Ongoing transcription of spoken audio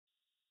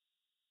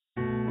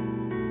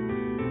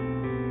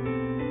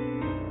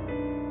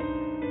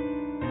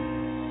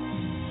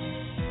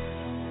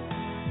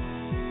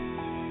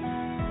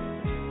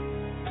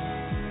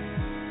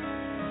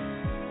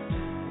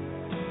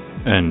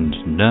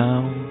And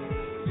now,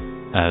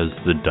 as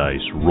the dice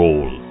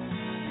roll,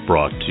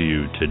 brought to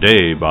you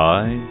today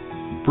by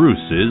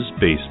Bruce's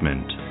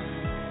Basement.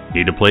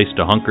 Need a place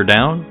to hunker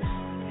down?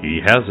 He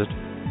has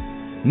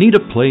it. Need a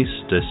place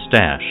to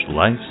stash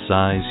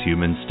life-size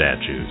human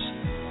statues?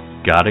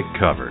 Got it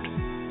covered.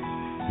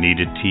 Need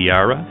a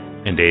tiara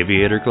and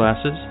aviator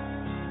glasses?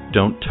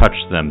 Don't touch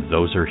them,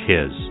 those are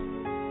his.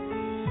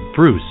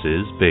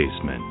 Bruce's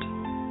Basement.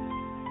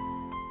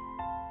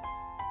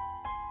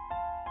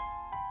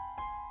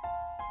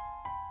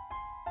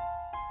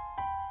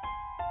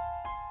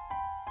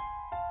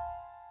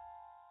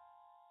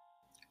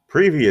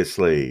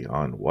 Previously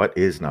on What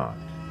Is Not.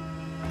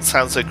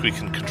 Sounds like we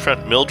can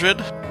confront Mildred,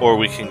 or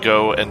we can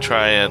go and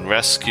try and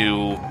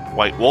rescue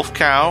White Wolf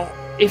Cow.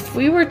 If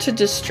we were to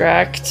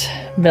distract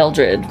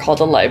Mildred, call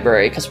the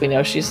library because we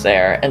know she's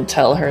there, and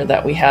tell her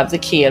that we have the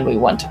key and we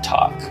want to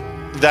talk.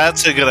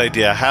 That's a good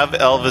idea. Have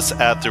Elvis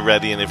at the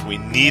ready, and if we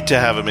need to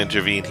have him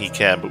intervene, he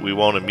can, but we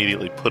won't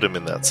immediately put him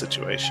in that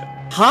situation.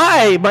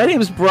 Hi, my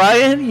name's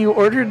Brian. You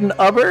ordered an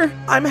Uber?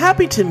 I'm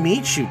happy to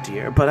meet you,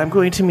 dear, but I'm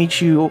going to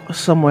meet you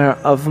somewhere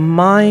of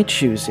my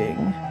choosing.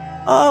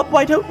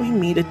 Why don't we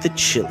meet at the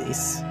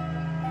Chili's?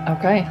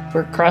 Okay,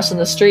 we're crossing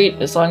the street.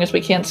 As long as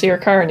we can't see her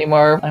car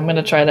anymore, I'm going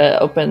to try to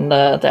open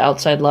the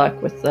outside lock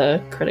with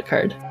the credit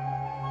card.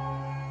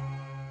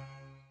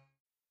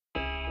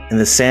 In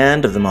the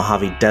sand of the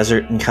Mojave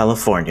Desert in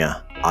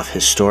California, off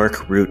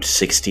historic Route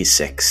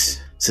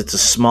 66, sits a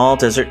small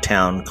desert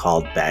town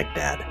called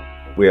Baghdad.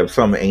 We have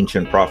some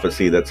ancient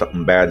prophecy that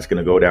something bad's going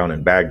to go down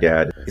in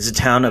Baghdad. It's a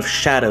town of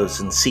shadows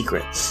and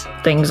secrets,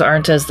 Things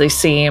aren't as they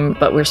seem,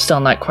 but we're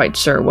still not quite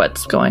sure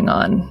what's going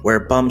on.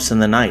 where bumps in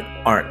the night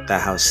aren't the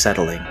house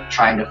settling,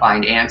 trying to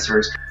find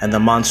answers. and the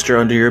monster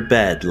under your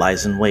bed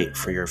lies in wait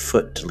for your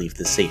foot to leave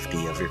the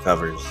safety of your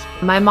covers.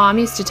 My mom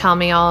used to tell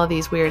me all of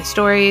these weird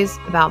stories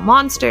about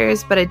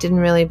monsters, but I didn't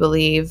really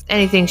believe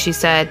anything she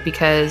said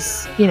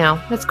because,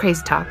 that's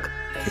crazy talk.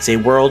 It's a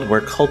world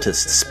where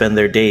cultists spend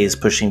their days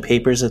pushing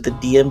papers at the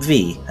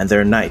DMV and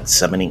their nights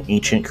summoning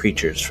ancient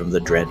creatures from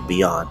the dread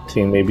beyond.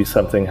 Seeing maybe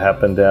something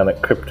happened down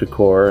at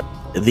Cryptocore.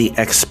 The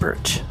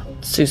expert,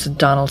 Susan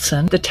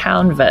Donaldson, the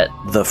town vet.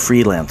 the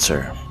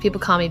freelancer, People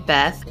call me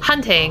Beth.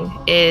 Hunting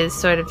is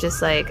sort of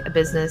just like a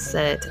business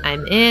that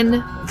I'm in.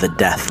 the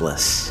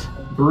deathless,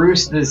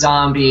 Bruce the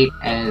zombie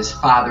and his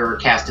father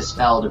cast a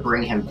spell to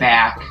bring him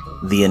back.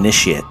 the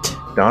initiate,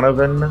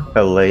 Donovan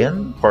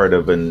Helayan, part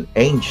of an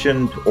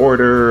ancient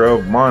order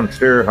of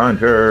monster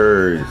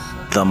hunters.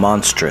 the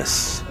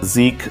monstrous,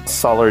 Zeke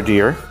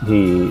Solardier.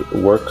 He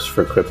works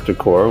for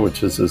Cryptocore,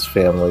 which is his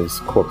family's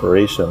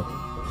corporation.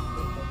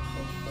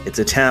 It's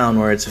a town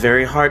where it's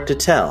very hard to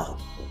tell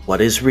what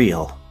is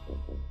real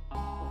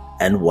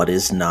and what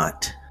is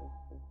not.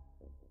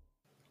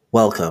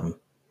 Welcome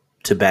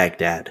to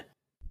Baghdad.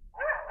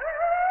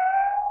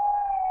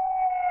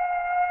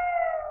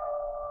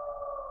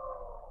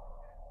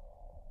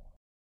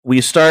 We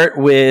start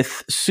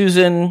with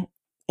Susan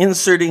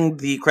inserting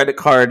the credit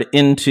card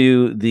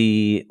into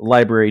the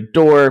library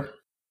door,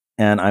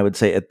 and I would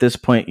say at this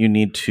point you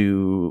need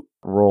to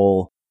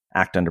roll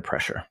Act Under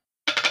Pressure.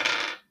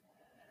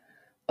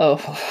 Oh.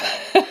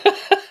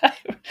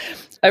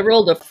 I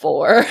rolled a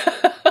 4.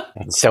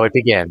 And so it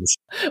begins.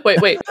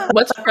 Wait.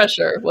 What's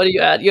pressure? What do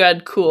you add? You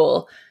add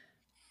cool.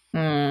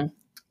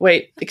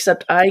 Wait,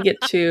 except I get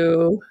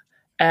to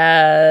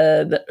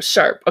add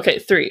sharp. Okay,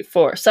 3,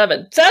 4,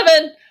 7.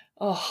 7!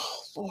 Oh,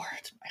 Lord,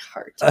 my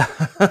heart.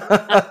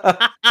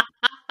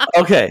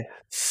 Okay,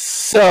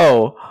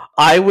 so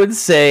I would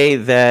say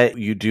that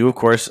you do, of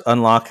course,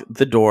 unlock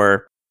the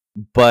door,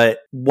 but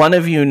one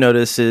of you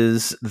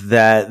notices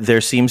that there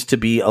seems to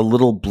be a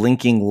little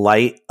blinking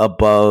light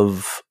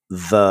above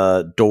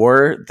the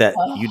door that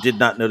you did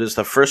not notice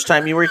the first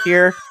time you were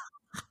here,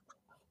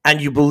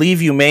 and you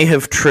believe you may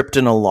have tripped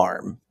an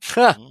alarm.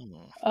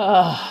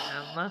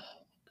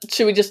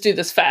 Should we just do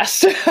this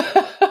fast?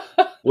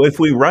 Well, if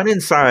we run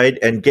inside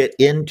and get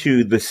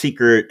into the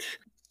secret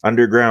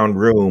underground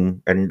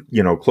room and,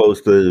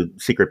 close the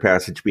secret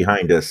passage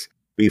behind us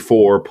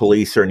before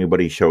police or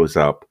anybody shows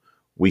up,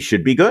 we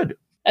should be good.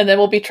 And then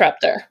we'll be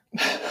trapped there.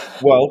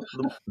 Well,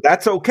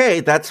 that's okay.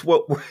 That's where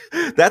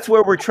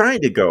we're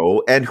trying to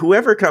go. And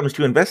whoever comes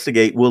to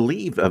investigate will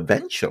leave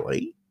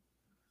eventually.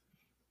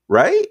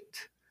 Right?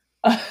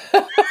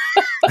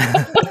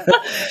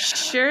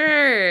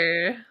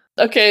 Sure.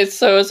 Okay,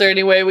 so is there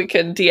any way we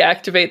can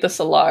deactivate this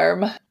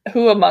alarm?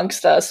 Who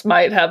amongst us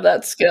might have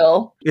that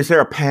skill? Is there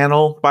a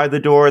panel by the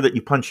door that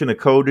you punch in a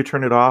code to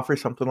turn it off or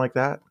something like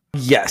that?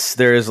 Yes,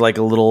 there is like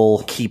a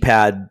little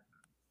keypad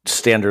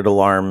standard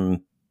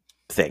alarm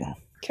thing.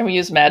 Can we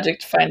use magic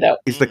to find out?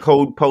 Is the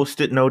code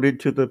post-it noted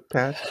to the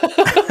pad?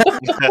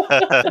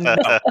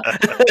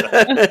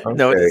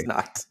 No, it's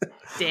not.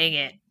 Dang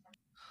it.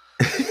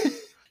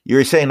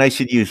 You're saying I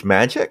should use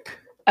magic?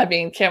 I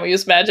mean, can we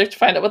use magic to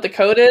find out what the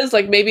code is?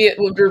 Like maybe it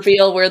would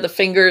reveal where the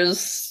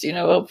fingers,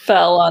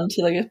 fell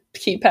onto the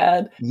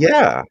keypad.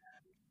 Yeah.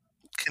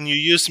 Can you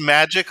use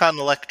magic on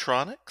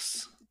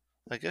electronics?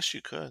 I guess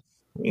you could.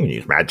 You can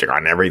use magic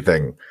on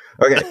everything.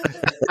 Okay.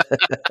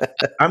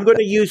 I'm going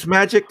to use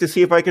magic to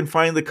see if I can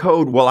find the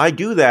code. While I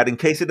do that, in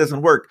case it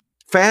doesn't work,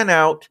 fan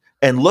out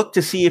and look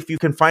to see if you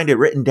can find it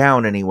written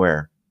down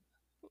anywhere.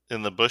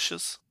 In the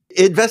bushes?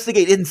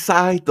 Investigate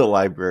inside the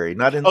library,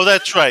 not in. Oh,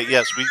 that's right.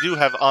 Yes, we do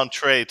have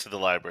entree to the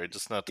library,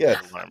 just not to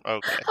the alarm.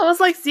 Okay. I was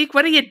like, Zeke,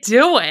 what are you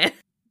doing?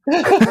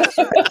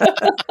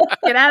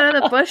 Get out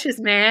of the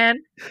bushes, man.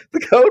 The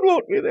code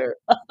won't be there.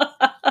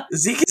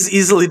 Zeke is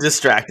easily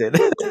distracted.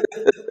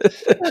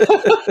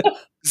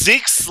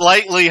 Zeke's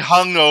slightly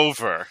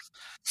hungover,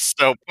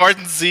 so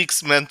pardon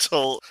Zeke's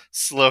mental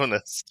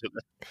slowness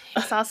today.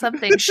 I saw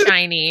something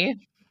shiny.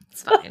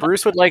 It's fine.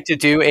 Bruce would like to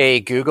do a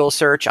Google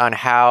search on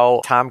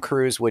how Tom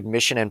Cruise would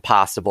Mission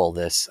Impossible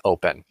this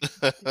open.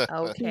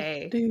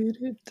 Okay.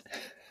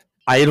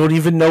 I don't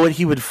even know what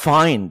he would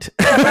find.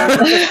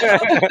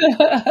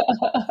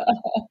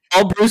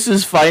 All Bruce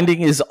is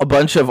finding is a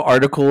bunch of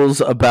articles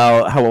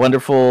about how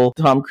wonderful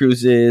Tom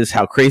Cruise is,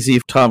 how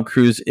crazy Tom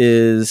Cruise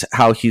is,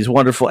 how he's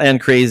wonderful and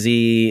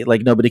crazy.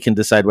 Like, nobody can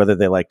decide whether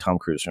they like Tom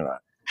Cruise or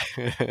not.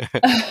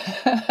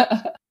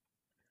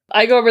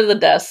 I go over to the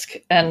desk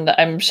and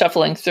I'm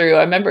shuffling through.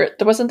 I remember,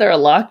 wasn't there a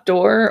locked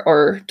door,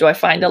 or do I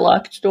find a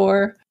locked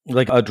door?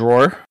 Like a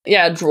drawer?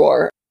 Yeah, a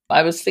drawer.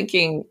 I was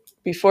thinking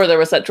before there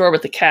was that drawer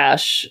with the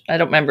cash. I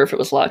don't remember if it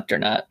was locked or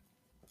not.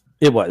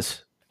 It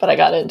was. But I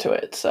got into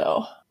it,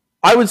 so.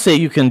 I would say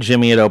you can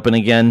jimmy it open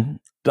again.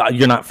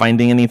 You're not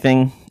finding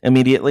anything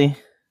immediately.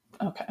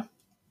 Okay.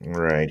 All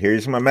right,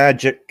 here's my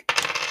magic.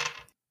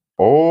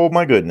 Oh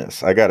my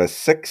goodness. I got a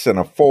 6 and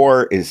a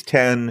 4 is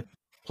 10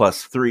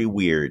 plus 3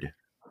 weird.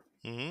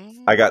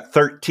 Mm-hmm. I got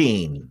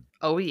 13.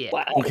 Oh, yeah.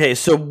 Wow. Okay,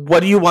 so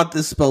what do you want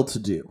this spell to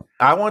do?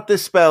 I want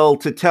this spell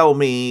to tell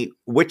me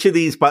which of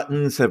these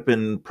buttons have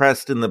been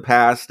pressed in the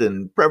past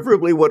and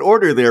preferably what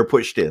order they're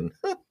pushed in.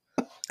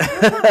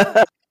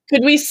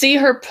 Could we see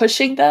her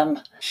pushing them?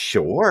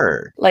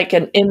 Sure. Like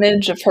an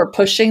image of her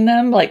pushing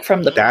them, like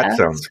from the That past?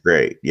 sounds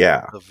great.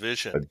 Yeah. The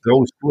vision. A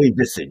ghostly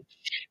visage.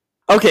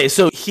 Okay,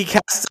 so he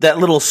casts that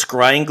little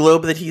scrying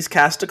globe that he's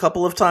cast a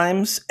couple of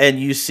times, and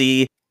you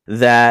see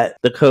that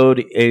the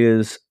code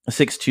is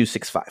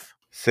 6265.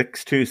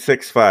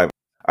 6265.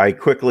 I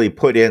quickly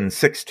put in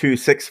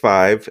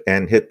 6265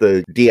 and hit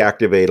the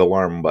deactivate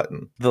alarm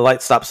button. The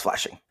light stops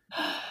flashing.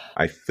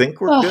 I think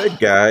we're good,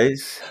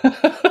 guys.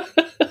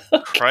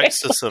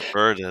 Crisis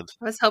averted.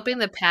 I was hoping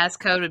the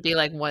passcode would be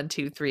like 1,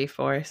 2, 3,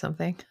 4 or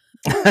something.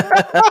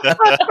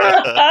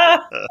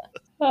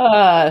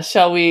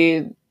 Shall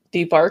we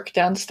debark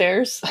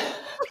downstairs?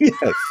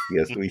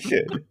 Yes, we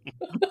should.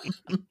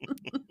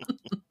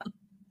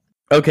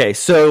 Okay,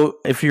 so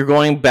if you're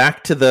going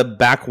back to the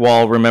back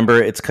wall, remember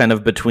it's kind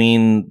of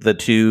between the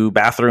two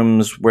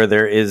bathrooms where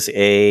there is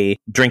a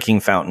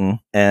drinking fountain,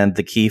 and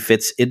the key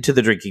fits into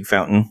the drinking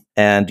fountain,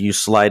 and you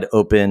slide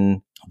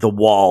open the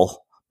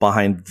wall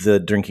behind the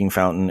drinking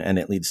fountain, and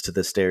it leads to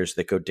the stairs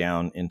that go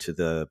down into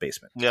the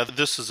basement. Yeah,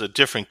 this is a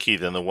different key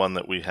than the one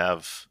that we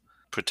have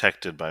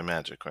protected by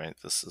magic, right?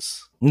 This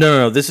is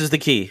No, this is the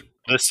key.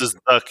 This is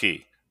the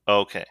key.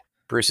 Okay.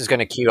 Bruce is going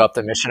to cue up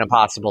the Mission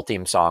Impossible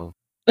theme song.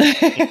 We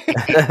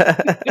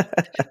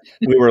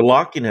were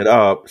locking it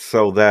up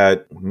so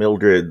that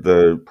Mildred,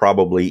 the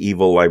probably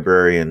evil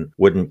librarian,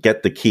 wouldn't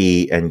get the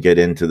key and get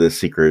into the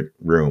secret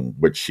room,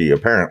 which she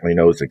apparently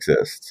knows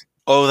exists.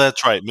 Oh,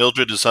 that's right.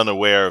 Mildred is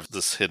unaware of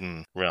this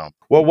hidden realm.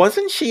 Well,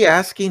 wasn't she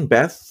asking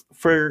Beth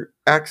for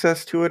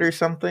access to it or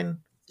something?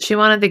 She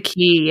wanted the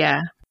key,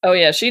 yeah. Oh,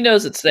 yeah, she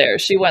knows it's there.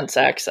 She wants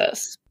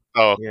access.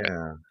 Oh,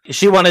 Yeah.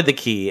 She wanted the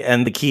key,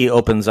 and the key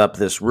opens up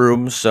this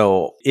room,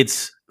 so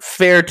it's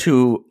fair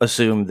to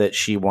assume that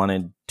she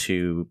wanted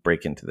to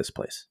break into this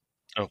place.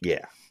 okay.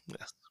 Yeah.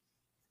 Yes.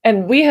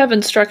 And we have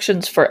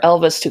instructions for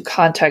Elvis to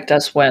contact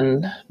us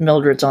when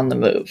Mildred's on the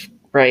move,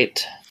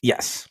 right?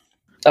 Yes.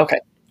 Okay,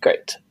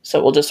 great.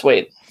 So we'll just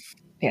wait,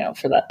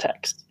 for that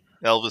text.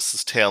 Elvis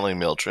is tailing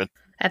Mildred.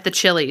 At the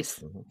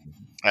Chili's.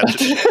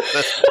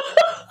 That's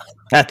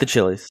At the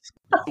Chili's.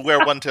 where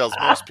one tails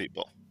most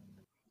people.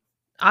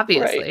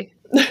 Obviously.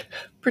 Right.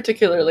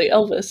 Particularly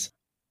Elvis.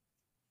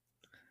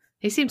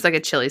 He seems like a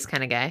Chili's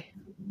kind of guy.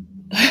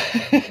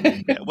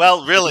 Yeah,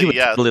 well, You really, would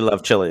yeah. really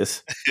love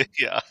Chili's.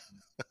 Yeah.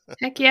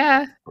 Heck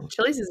yeah.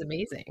 Chili's is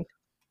amazing.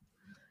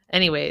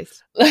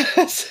 Anyways.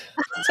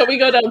 So we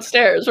go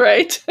downstairs,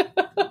 right?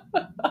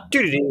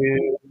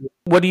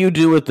 What do you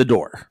do with the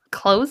door?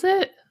 Close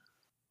it?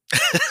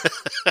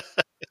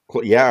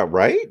 Yeah,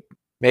 right?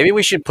 Maybe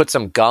we should put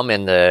some gum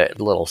in the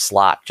little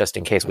slot just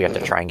in case we have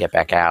to try and get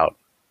back out.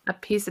 A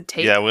piece of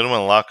tape? Yeah, we don't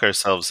want to lock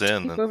ourselves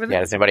in. Tape over Yeah, there?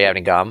 does anybody have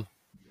any gum?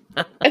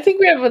 I think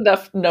we have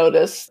enough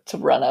notice to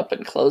run up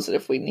and close it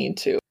if we need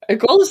to. Our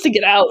goal is to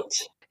get out.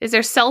 Is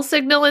there cell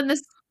signal in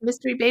this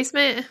mystery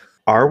basement?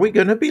 Are we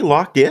going to be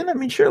locked in? I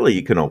mean, surely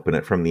you can open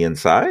it from the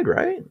inside,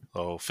 right?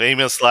 Oh,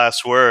 famous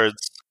last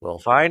words. We'll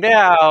find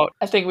out.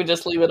 I think we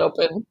just leave it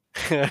open.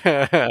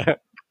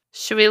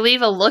 Should we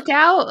leave a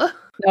lookout?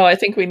 No, I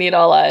think we need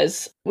all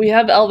eyes. We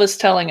have Elvis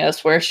telling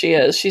us where she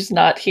is. She's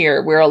not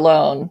here. We're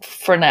alone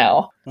for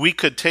now. We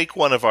could take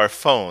one of our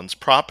phones,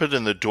 prop it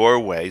in the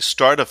doorway,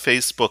 start a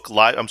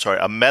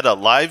a Meta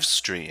live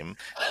stream,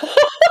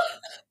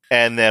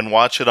 and then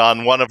watch it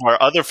on one of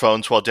our other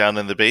phones while down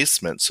in the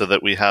basement so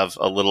that we have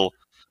a little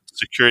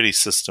security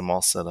system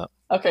all set up.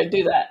 Okay,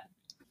 do that.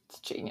 It's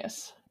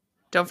genius.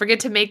 Don't forget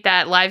to make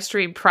that live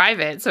stream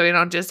private so we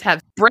don't just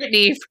have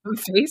Brittany from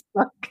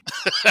Facebook.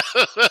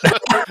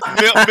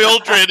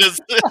 Mildred is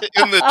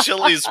in the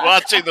Chili's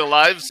watching the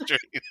live stream.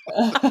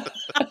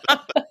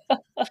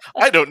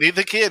 I don't need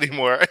the key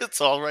anymore.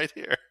 It's all right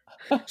here.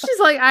 She's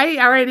like, I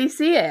already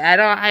see it.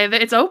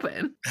 It's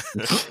open.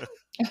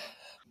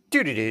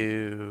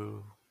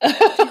 Doo-doo-doo.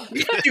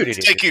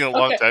 It's taking a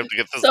long time to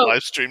get this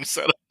live stream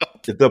set up.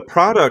 The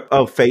product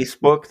of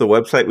Facebook, the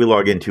website we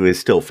log into, is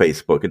still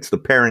Facebook. It's the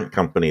parent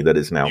company that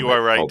is now. You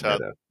are right, called Todd.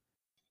 Meta.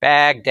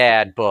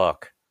 Baghdad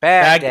book.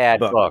 Baghdad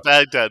book.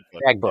 Baghdad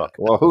book. Bag book.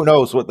 Well, who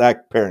knows what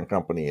that parent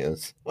company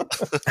is?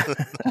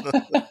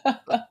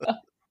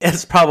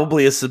 It's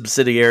probably a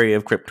subsidiary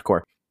of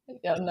CryptoCore.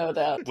 Yeah, no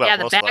doubt. Well, Yeah,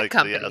 the most bag likely,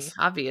 company, yes.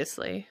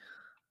 obviously.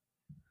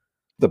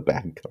 The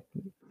bag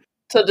company.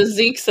 So does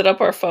Zeke set up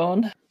our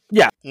phone?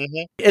 Yeah.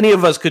 Mm-hmm. Any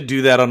of us could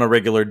do that on a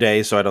regular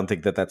day, so I don't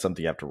think that that's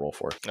something you have to roll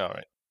for. All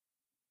right.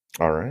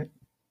 All right.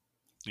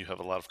 You have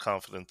a lot of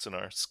confidence in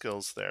our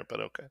skills there,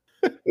 but okay.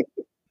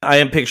 I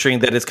am picturing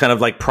that it's kind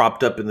of like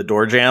propped up in the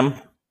door jamb,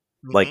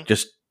 like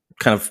just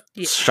kind of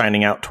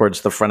shining out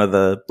towards the front of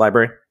the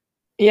library.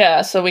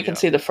 Yeah, so we can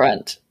see the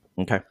front.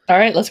 Okay. All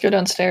right, let's go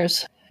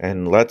downstairs.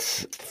 And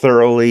let's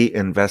thoroughly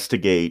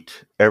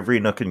investigate every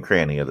nook and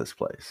cranny of this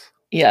place.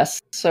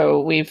 Yes, so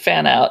we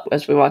fan out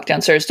as we walk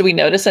downstairs. Do we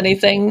notice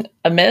anything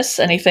amiss?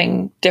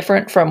 Anything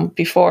different from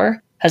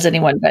before? Has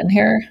anyone been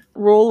here?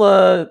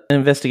 Roll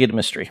investigate a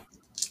mystery.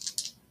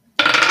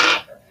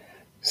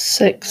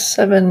 6,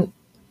 7,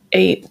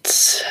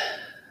 8.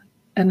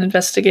 And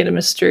investigate a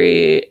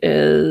mystery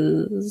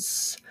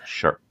is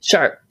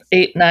sharp.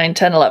 8, 9,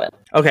 10, 11.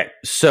 Okay,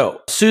 so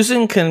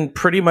Susan can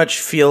pretty much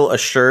feel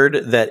assured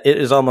that it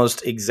is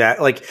almost exact.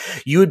 Like,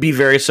 you would be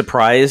very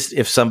surprised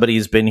if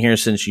somebody's been here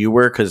since you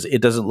were, because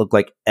it doesn't look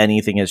like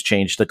anything has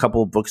changed. The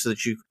couple of books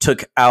that you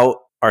took out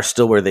are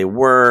still where they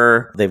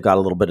were. They've got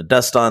a little bit of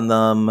dust on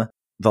them.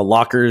 The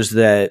lockers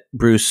that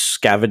Bruce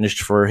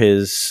scavenged for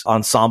his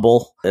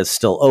ensemble is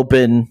still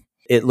open.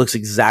 It looks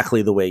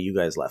exactly the way you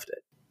guys left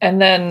it.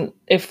 And then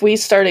if we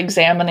start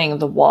examining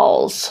the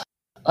walls,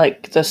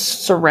 like the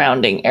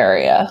surrounding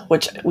area,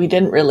 which we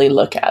didn't really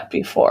look at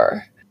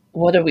before,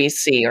 what do we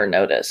see or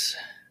notice?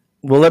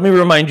 Well, let me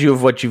remind you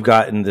of what you've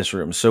got in this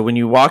room. So when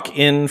you walk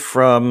in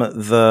from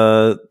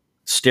the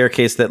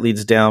staircase that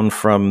leads down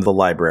from the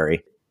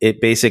library,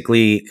 it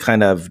basically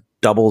kind of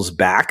doubles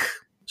back.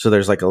 So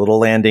there's like a little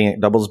landing, it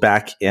doubles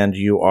back, and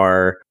you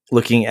are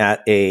looking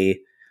at the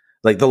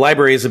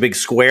library is a big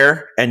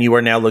square, and you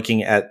are now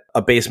looking at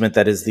a basement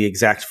that is the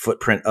exact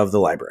footprint of the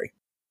library.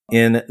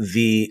 In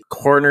the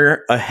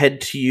corner ahead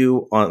to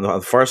you on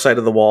the far side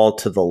of the wall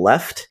to the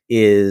left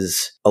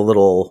is a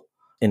little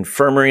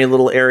infirmary,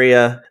 little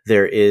area.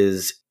 There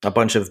is a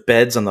bunch of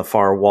beds on the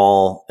far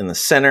wall in the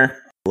center,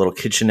 a little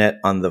kitchenette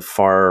on the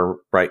far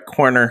right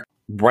corner.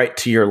 Right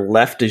to your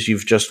left as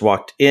you've just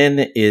walked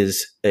in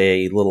is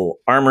a little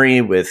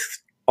armory with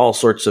all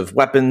sorts of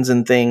weapons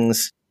and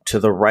things. To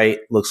the right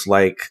looks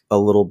like a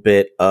little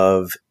bit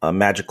of a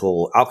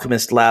magical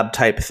alchemist lab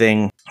type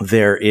thing.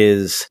 There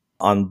is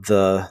on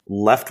the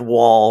left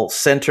wall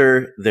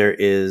center, there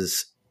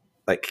is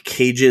like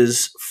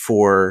cages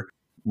for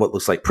what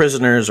looks like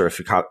prisoners, or if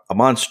you caught a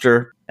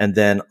monster. And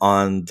then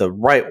on the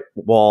right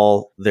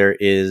wall, there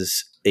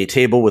is a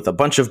table with a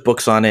bunch of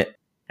books on it.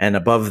 And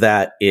above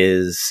that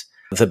is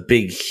the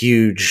big,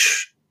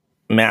 huge,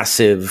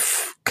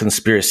 massive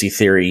conspiracy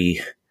theory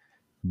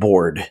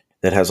board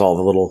that has all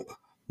the little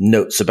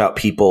notes about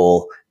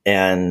people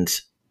and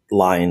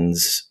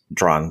lines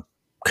drawn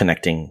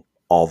connecting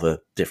all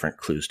the different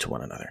clues to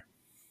one another.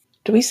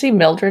 Do we see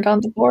Mildred on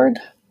the board?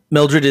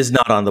 Mildred is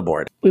not on the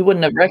board. We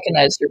wouldn't have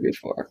recognized her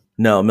before.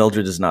 No,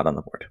 Mildred is not on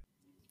the board.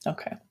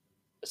 Okay.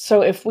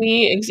 So if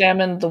we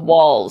examine the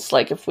walls,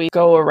 like if we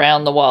go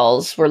around the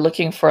walls, we're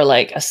looking for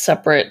like a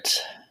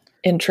separate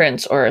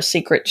entrance or a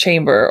secret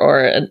chamber or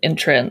an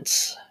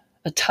entrance,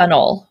 a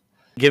tunnel.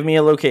 Give me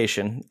a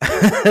location.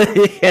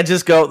 You can't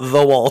just go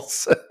the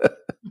walls.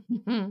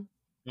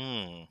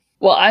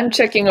 Well, I'm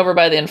checking over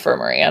by the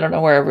infirmary. I don't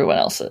know where everyone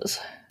else is.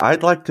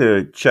 I'd like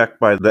to check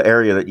by the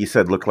area that you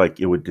said looked like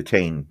it would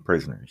detain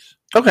prisoners.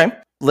 Okay.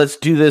 Let's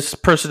do this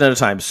person at a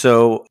time.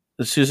 So,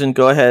 Susan,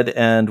 go ahead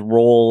and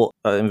roll,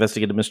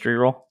 investigate a mystery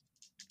roll.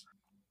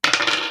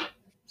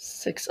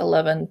 6,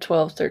 11,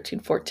 12, 13,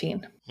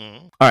 14.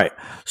 All right.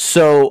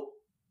 So,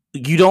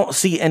 you don't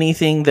see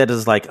anything that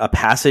is like a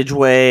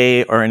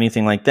passageway or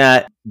anything like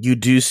that. You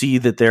do see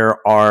that there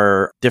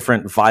are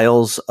different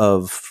vials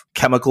of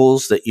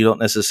chemicals that you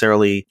don't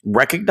necessarily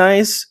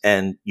recognize,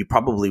 and you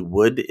probably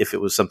would if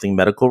it was something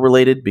medical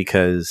related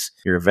because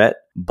you're a vet.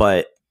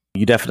 But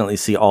You definitely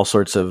see all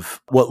sorts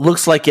of what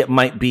looks like it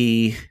might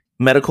be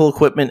medical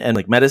equipment and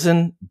like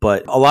medicine,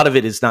 but a lot of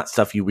it is not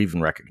stuff you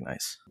even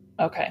recognize.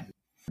 Okay.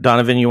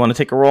 Donovan, you want to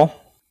take a roll?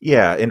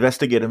 Yeah,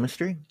 investigate a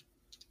mystery.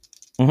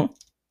 Mhm.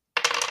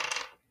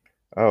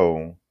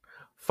 Oh,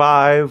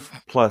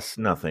 5 plus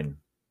nothing.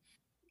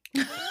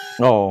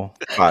 Oh,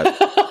 5.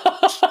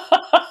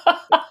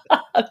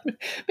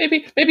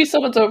 maybe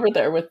someone's over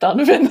there with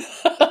Donovan.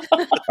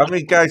 I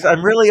mean, guys,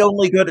 I'm really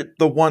only good at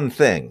the one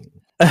thing.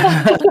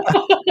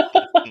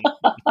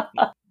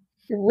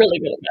 You're really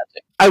good at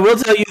magic. I will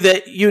tell you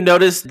that you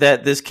notice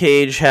that this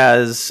cage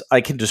has, I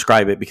can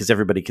describe it because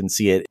everybody can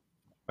see it.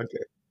 Okay.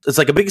 It's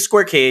like a big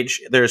square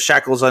cage. There's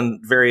shackles on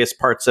various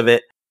parts of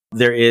it.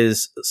 There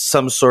is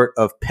some sort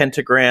of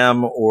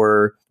pentagram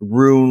or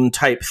rune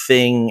type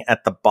thing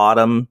at the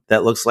bottom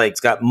that looks like it's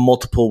got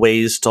multiple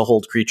ways to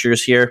hold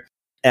creatures here.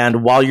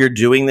 And while you're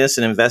doing this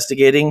and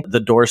investigating, the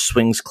door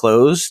swings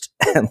closed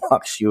and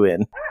locks you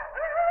in.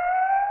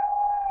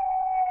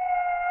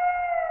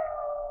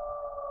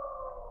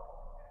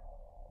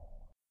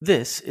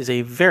 This is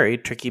a very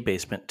tricky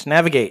basement to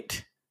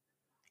navigate.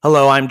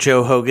 Hello, I'm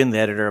Joe Hogan, the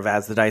editor of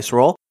As the Dice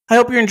Roll. I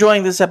hope you're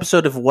enjoying this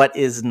episode of What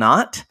Is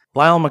Not.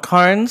 Lyle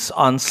McCarnes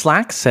on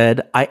Slack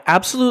said, I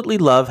absolutely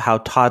love how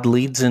Todd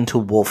leads into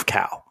Wolf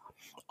Cow.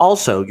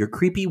 Also, your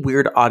creepy,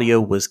 weird audio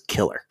was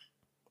killer.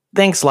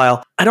 Thanks,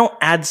 Lyle. I don't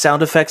add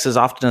sound effects as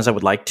often as I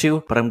would like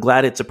to, but I'm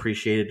glad it's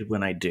appreciated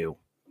when I do.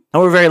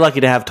 And we're very lucky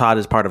to have Todd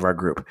as part of our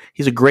group.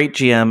 He's a great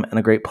GM and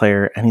a great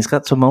player, and he's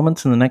got some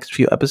moments in the next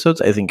few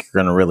episodes I think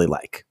you're going to really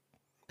like.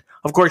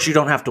 Of course, you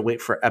don't have to wait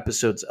for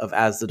episodes of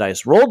As the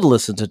Dice Roll to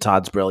listen to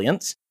Todd's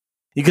brilliance.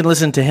 You can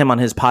listen to him on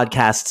his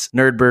podcasts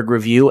Nerdberg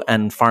Review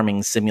and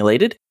Farming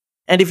Simulated.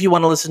 And if you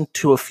want to listen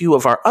to a few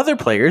of our other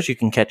players, you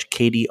can catch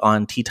Katie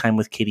on Tea Time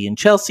with Katie and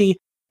Chelsea,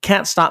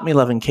 Can't Stop Me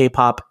Loving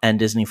K-Pop, and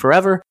Disney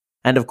Forever.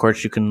 And of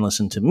course, you can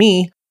listen to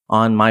me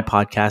on my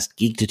podcast,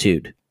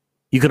 Geektitude.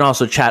 You can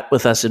also chat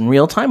with us in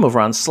real time over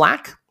on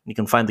Slack. You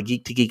can find the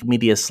Geek to Geek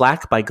Media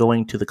Slack by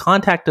going to the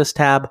Contact Us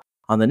tab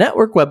on the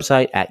network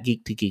website at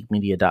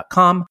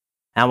geektogeekmedia.com.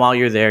 And while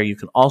you're there, you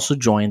can also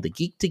join the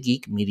Geek to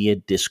Geek Media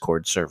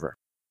Discord server.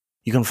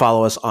 You can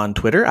follow us on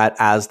Twitter at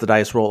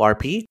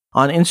AsTheDiceRollRP,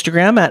 on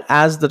Instagram at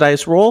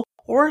AsTheDiceRoll,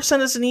 or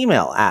send us an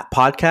email at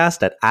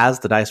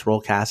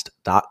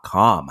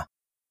podcast@AsTheDiceRollcast.com.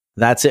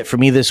 That's it for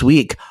me this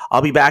week.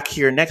 I'll be back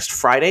here next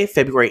Friday,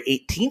 February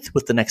 18th,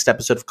 with the next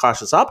episode of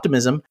Cautious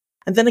Optimism,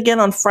 and then again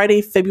on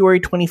Friday,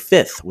 February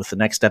 25th, with the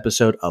next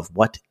episode of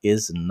What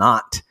Is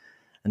Not.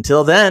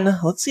 Until then,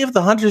 let's see if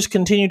the hunters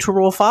continue to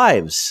roll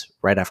 5s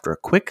right after a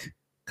quick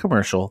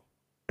commercial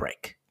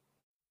break.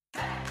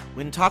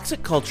 When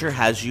toxic culture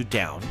has you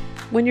down,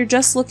 when you're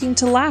just looking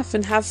to laugh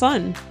and have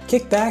fun,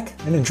 kick back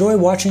and enjoy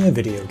watching a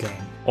video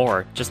game,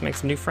 or just make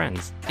some new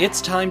friends,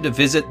 it's time to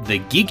visit the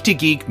Geek to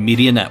Geek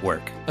Media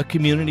Network, a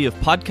community of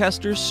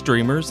podcasters,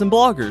 streamers, and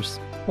bloggers.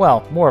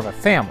 Well, more of a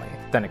family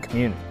than a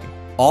community.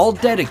 All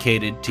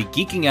dedicated to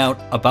geeking out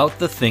about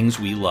the things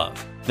we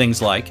love.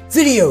 Things like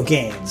video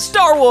games,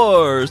 Star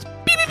Wars,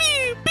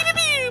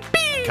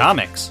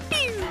 comics,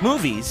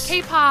 movies,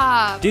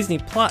 K-pop, Disney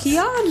Plus,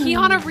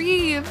 Keanu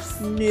Reeves,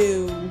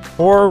 new,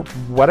 or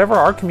whatever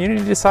our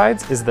community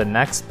decides is the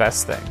next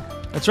best thing.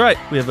 That's right.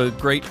 We have a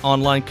great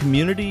online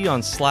community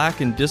on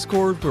Slack and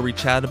Discord where we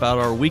chat about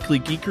our weekly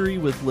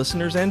geekery with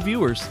listeners and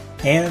viewers.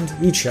 And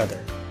each other.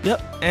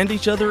 Yep, and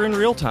each other in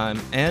real time,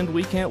 and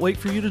we can't wait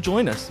for you to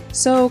join us.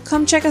 So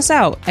come check us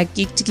out at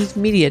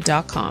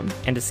geektogeekmedia.com.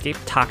 And escape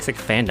toxic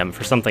fandom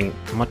for something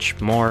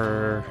much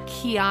more...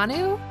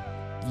 Keanu?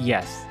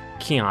 Yes,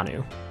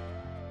 Keanu.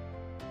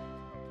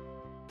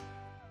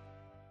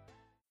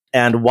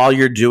 And while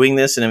you're doing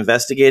this and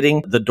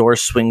investigating, the door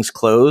swings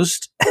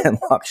closed and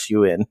locks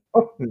you in.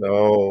 Oh,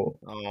 no.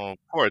 Oh,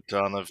 poor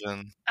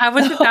Donovan. I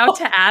was about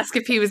to ask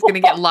if he was going to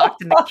get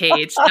locked in the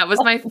cage. That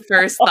was my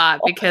first thought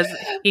because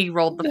he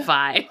rolled the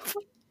 5.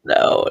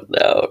 No.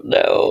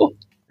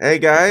 Hey,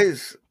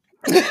 guys.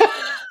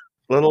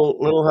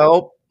 little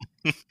help.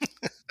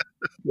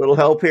 Little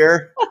help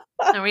here.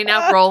 Are we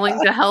now rolling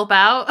to help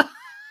out?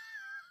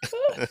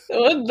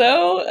 Oh,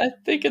 no, I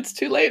think it's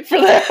too late for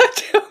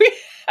that. We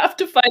have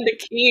to find a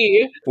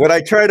key. When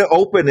I try to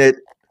open it,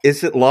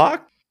 is it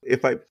locked?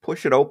 If I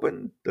push it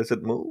open, does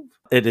it move?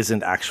 It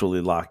isn't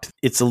actually locked.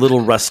 It's a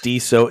little rusty,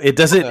 so it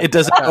doesn't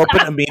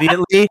open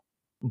immediately,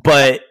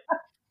 but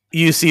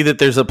you see that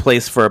there's a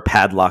place for a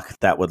padlock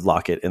that would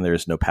lock it, and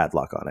there's no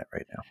padlock on it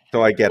right now.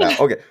 So I get out.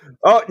 Okay.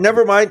 Oh,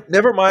 never mind.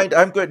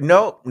 I'm good.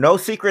 No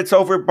secrets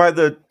over by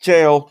the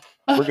jail.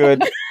 We're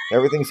good.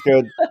 Everything's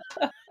good.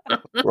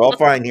 We're all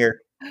fine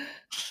here.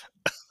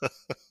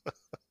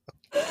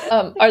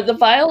 Are the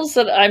vials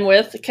that I'm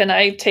with, can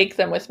I take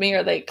them with me?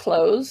 Are they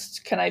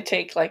closed? Can I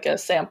take like a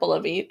sample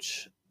of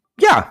each?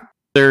 Yeah.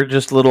 They're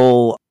just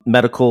little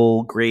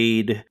medical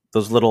grade,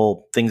 those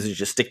little things that you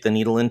just stick the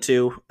needle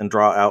into and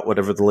draw out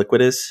whatever the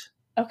liquid is.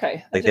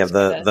 Okay. Like they have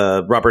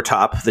the rubber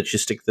top that you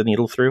stick the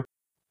needle through.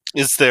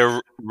 Is there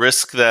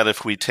risk that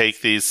if we take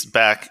these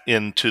back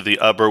into the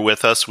Ubber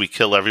with us, we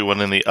kill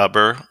everyone in the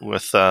Ubber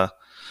with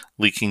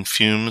leaking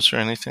fumes or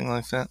anything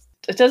like that?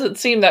 It doesn't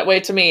seem that way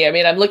to me. I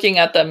mean, I'm looking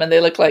at them and they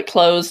look like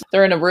clothes.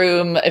 They're in a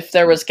room. If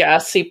there was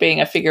gas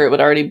seeping, I figure it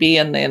would already be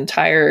in the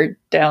entire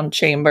down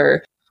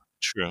chamber.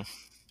 True.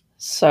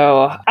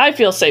 So I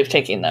feel safe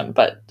taking them,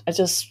 but I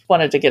just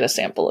wanted to get a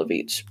sample of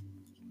each.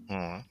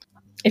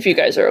 If you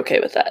guys are okay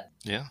with that.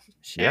 Yeah.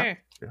 Sure.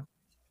 Yeah.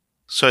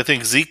 So I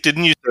think, Zeke,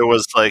 didn't you, there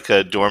was like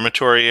a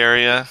dormitory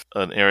area,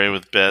 an area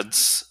with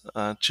beds,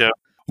 Joe?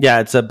 Yeah,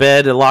 it's a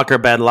bed, a locker,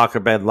 bed, locker,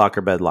 bed,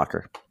 locker, bed,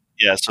 locker.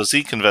 Yeah, so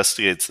Zeke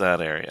investigates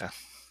that area.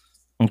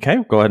 Okay,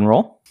 go ahead and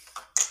roll.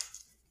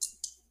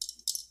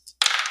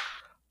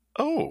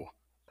 Oh,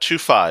 2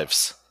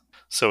 5s.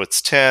 So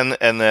it's 10,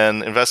 and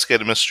then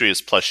investigate a mystery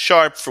is plus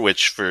sharp, for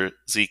which for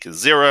Zeke is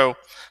 0,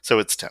 so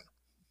it's 10.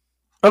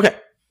 Okay,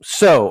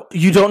 so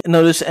you don't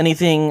notice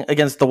anything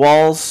against the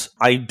walls.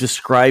 I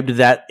described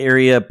that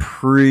area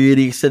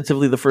pretty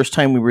extensively the first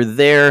time we were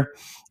there.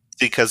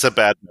 Because of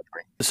bad memory.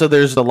 So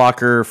there's the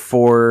locker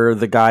for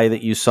the guy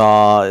that you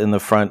saw in the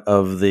front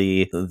of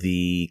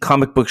the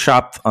comic book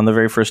shop on the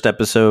very first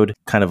episode.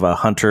 Kind of a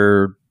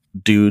hunter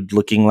dude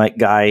looking like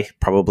guy.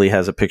 Probably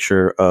has a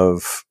picture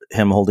of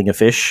him holding a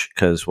fish,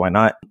 because why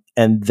not?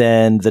 And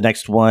then the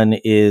next one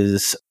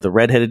is the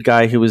redheaded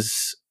guy who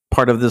was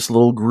part of this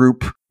little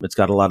group. It's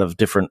got a lot of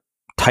different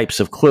types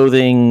of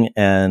clothing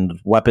and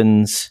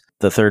weapons.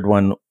 The third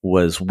one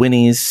was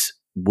Winnie's,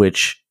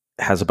 which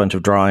has a bunch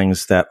of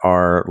drawings that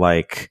are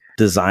like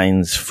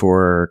designs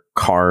for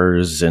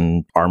cars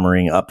and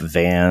armoring up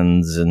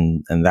vans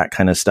and that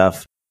kind of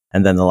stuff.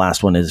 And then the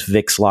last one is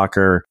Vic's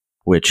locker,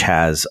 which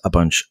has a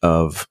bunch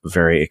of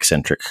very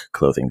eccentric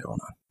clothing going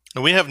on.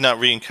 And we have not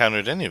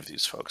re-encountered any of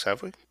these folks,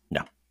 have we?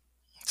 No.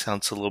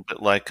 Sounds a little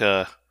bit like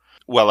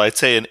I'd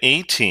say an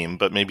A team,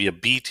 but maybe a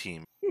B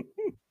team.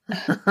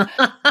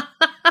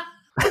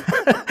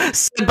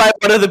 Said by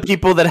one of the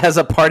people that has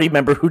a party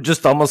member who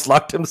just almost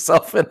locked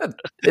himself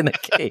in a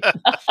cave.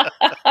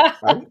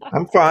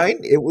 I'm fine.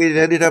 It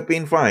ended up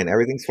being fine.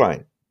 Everything's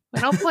fine.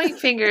 No point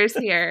fingers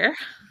here.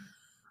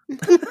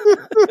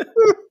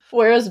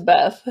 Where's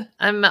Beth?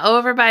 I'm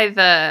over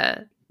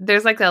by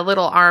there's like a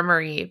little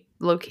armory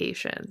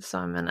location. So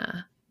I'm going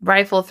to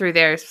rifle through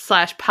there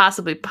 /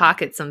 possibly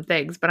pocket some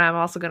things, but I'm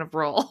also going to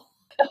roll.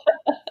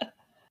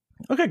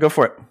 Okay, go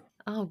for it.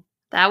 Oh,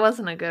 that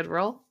wasn't a good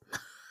roll.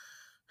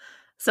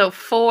 So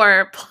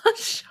 4 plus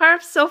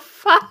sharp, so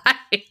 5.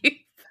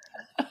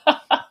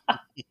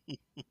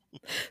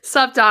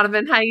 Sup,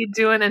 Donovan? How you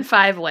doing in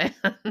 5 land?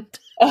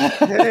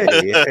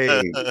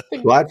 Hey.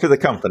 Glad for the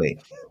company.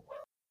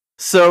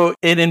 So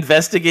in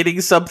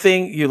investigating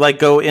something, you like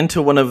go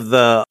into one of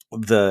the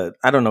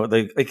I don't know,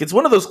 like it's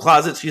one of those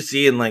closets you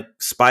see in like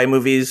spy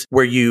movies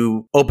where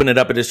you open it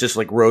up and it's just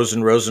like rows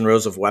and rows and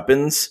rows of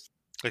weapons.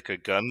 Like a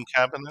gun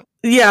cabinet?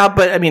 Yeah,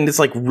 but I mean, it's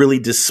like really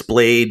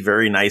displayed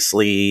very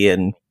nicely,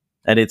 and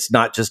it's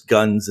not just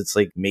guns, it's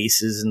like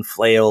maces and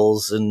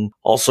flails and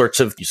all sorts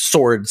of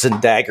swords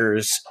and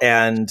daggers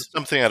and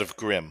something out of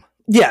Grimm.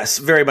 Yes,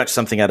 very much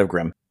something out of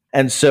Grimm.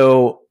 And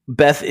so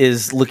Beth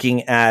is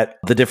looking at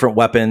the different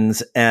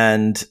weapons,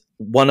 and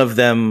one of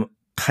them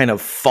kind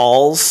of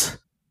falls,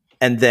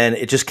 and then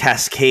it just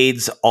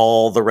cascades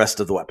all the rest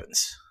of the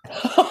weapons.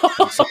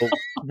 So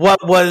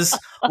what was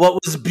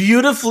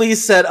beautifully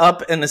set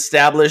up and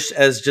established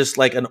as just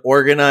like an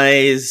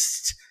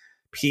organized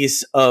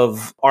piece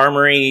of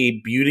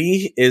armory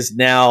beauty is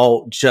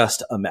now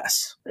just a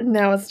mess.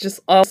 Now it's just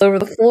all over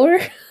the floor.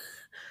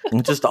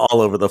 Just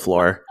all over the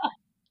floor.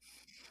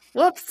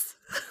 Whoops.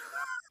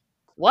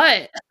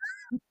 What?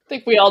 I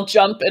think we all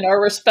jump in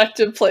our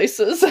respective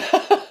places.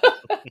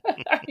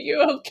 Are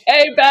you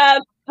okay,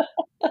 Beth?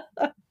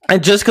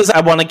 And just because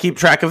I want to keep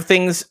track of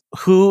things,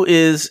 who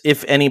is,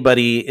 if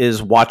anybody,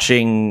 is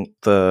watching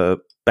the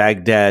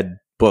Baghdad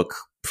book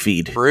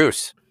feed?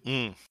 Bruce.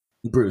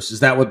 Bruce. Is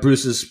that what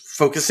Bruce is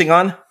focusing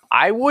on?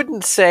 I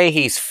wouldn't say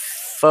he's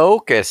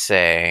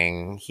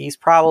focusing. He's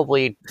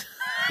probably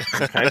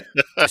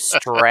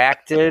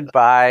distracted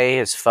by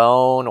his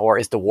phone, or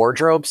is the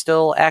wardrobe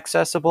still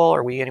accessible?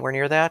 Are we anywhere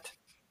near that?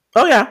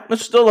 Oh, yeah.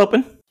 It's still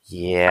open.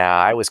 Yeah,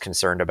 I was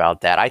concerned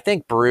about that. I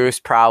think Bruce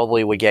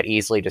probably would get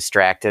easily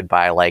distracted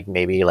by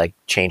maybe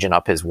changing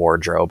up his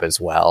wardrobe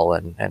as well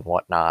and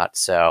whatnot.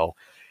 So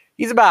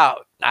he's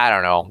about, I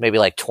don't know, maybe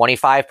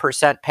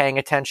 25% paying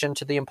attention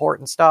to the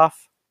important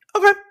stuff.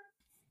 Okay.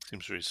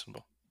 Seems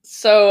reasonable.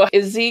 So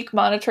is Zeke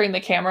monitoring the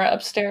camera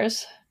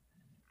upstairs?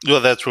 Well,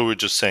 that's what we're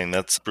just saying.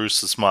 That's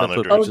Bruce's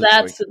monitor.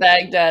 That's the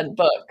Baghdad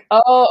book.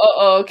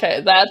 Oh,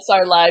 okay. That's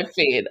our live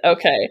feed.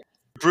 Okay.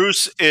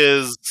 Bruce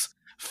is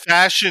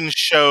fashion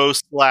show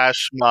 /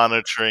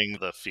 monitoring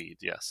the feed,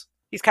 yes.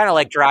 He's kind of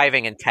like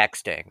driving and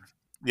texting.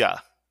 Yeah,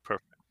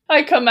 perfect.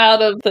 I come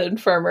out of the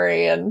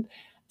infirmary and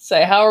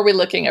say, how are we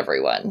looking,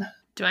 everyone?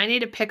 Do I need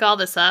to pick all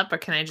this up, or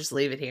can I just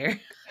leave it here?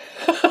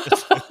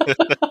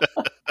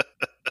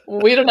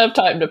 We don't have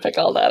time to pick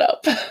all that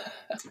up.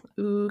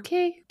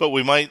 Okay. But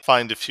we might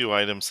find a few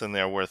items in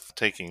there worth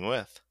taking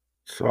with.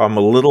 So I'm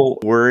a little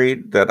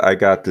worried that I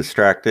got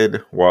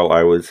distracted while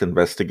I was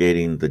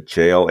investigating the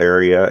jail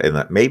area and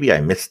that maybe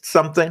I missed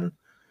something.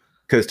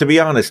 Because to be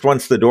honest,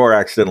 once the door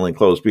accidentally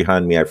closed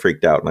behind me, I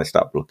freaked out and I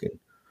stopped looking.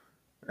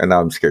 And now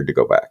I'm scared to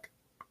go back.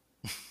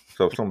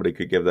 So if somebody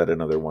could give that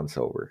another 1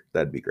 silver,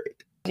 that'd be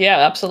great. Yeah,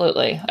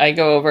 absolutely. I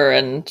go over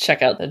and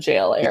check out the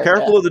jail area. Be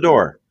careful of the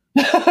door.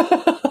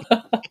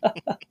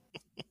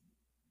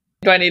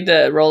 Do I need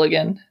to roll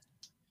again?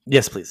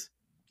 Yes, please.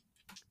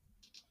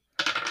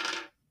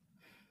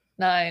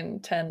 9,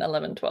 10,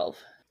 11, 12.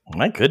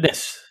 My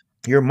goodness.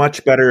 You're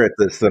much better at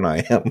this than I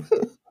am.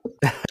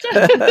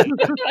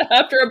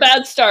 After a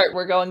bad start,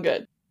 we're going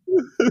good.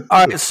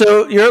 All right,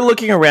 so you're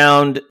looking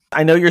around.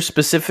 I know you're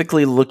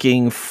specifically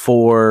looking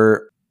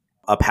for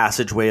a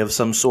passageway of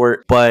some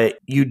sort, but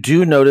you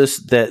do notice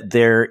that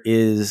there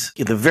is,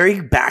 in the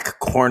very back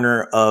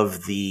corner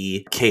of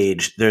the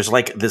cage, there's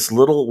like this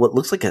little, what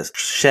looks like a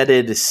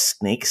shedded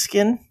snake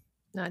skin.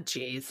 Oh,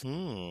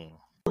 jeez.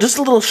 Just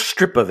a little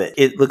strip of it.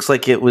 It looks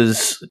like it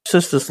was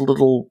just this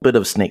little bit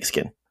of snake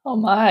skin. Oh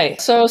my.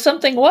 So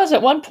something was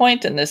at one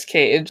point in this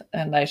cage,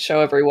 and I show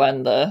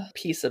everyone the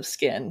piece of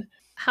skin.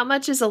 How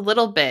much is a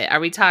little bit? Are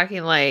we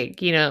talking like,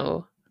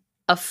 a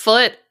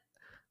foot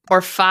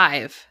or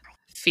 5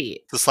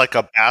 feet? Just like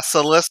a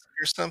basilisk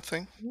or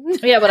something?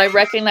 Yeah, but I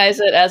recognize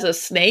it as a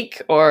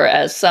snake or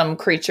as some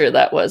creature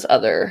that was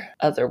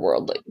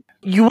otherworldly.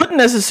 You wouldn't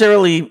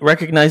necessarily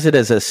recognize it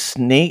as a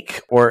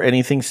snake or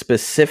anything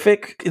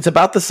specific. It's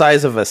about the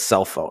size of a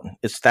cell phone.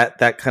 It's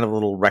that kind of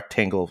little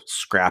rectangle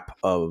scrap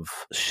of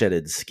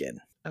shedded skin.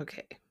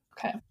 Okay.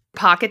 Okay.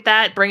 Pocket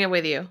that, bring it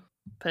with you.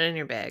 Put it in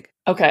your bag.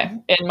 Okay.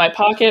 In my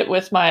pocket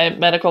with my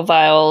medical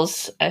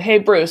vials. Hey,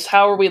 Bruce,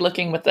 how are we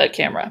looking with that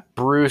camera?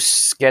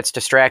 Bruce gets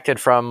distracted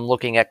from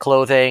looking at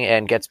clothing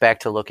and gets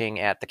back to looking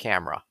at the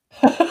camera.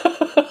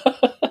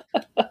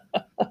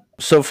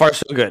 So far,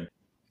 so good.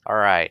 All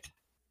right.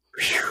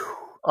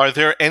 Are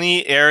there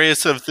any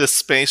areas of this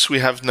space we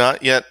have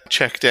not yet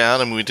checked out?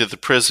 I mean, we did the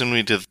prison,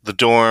 we did the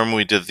dorm,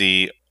 we did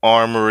the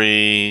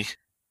armory.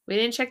 We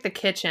didn't check the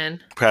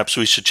kitchen. Perhaps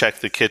we should check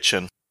the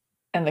kitchen.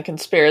 And the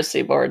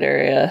conspiracy board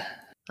area.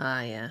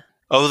 Ah, yeah.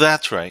 Oh,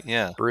 that's right,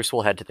 yeah. Bruce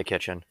will head to the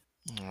kitchen.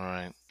 All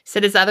right.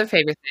 Said his other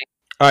favorite thing.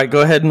 All right,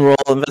 go ahead and roll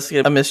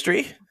investigate a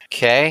mystery.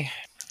 Okay.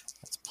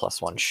 That's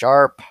 +1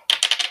 sharp.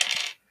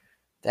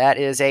 That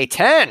is a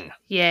 10.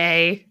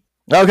 Yay.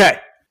 Okay.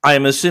 I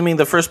am assuming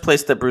the first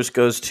place that Bruce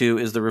goes to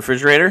is the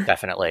refrigerator.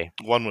 Definitely.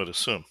 One would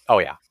assume. Oh,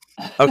 yeah.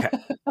 Okay.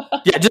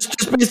 Yeah,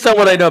 just based on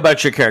what I know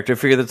about your character, I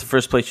figure that's the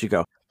first place you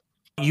go.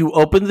 You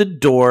open the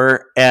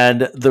door,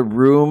 and the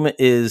room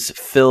is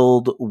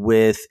filled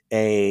with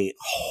a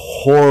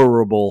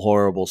horrible,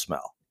 horrible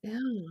smell.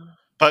 Ew.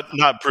 But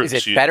not Bruce.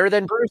 Is it better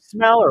than Bruce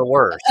smell or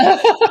worse?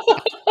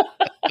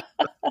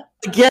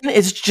 Again,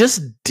 it's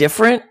just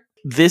different.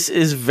 This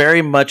is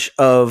very much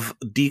of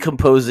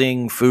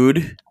decomposing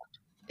food.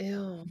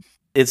 Ew.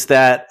 It's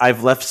that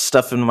I've left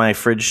stuff in my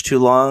fridge too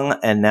long,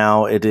 and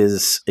now it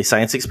is a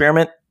science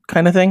experiment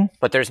kind of thing.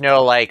 But there's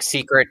no like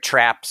secret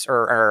traps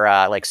or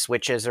like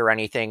switches or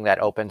anything that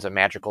opens a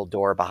magical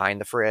door behind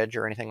the fridge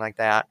or anything like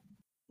that?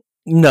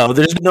 No,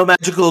 there's no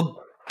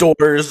magical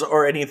doors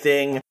or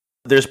anything.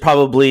 There's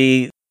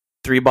probably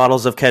 3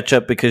 bottles of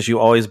ketchup because you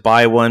always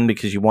buy one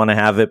because you want to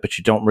have it, but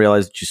you don't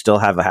realize that you still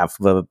have a half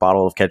of a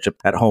bottle of ketchup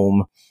at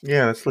home.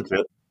 Yeah, that's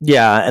legit.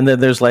 Yeah, and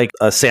then there's like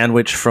a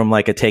sandwich from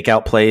like a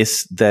takeout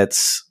place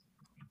that's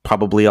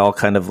probably all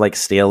kind of like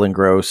stale and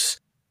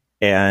gross,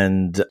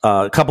 and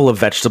a couple of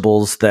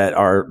vegetables that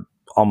are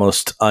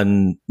almost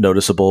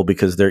unnoticeable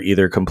because they're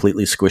either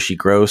completely squishy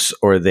gross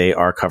or they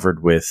are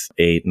covered with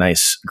a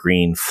nice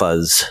green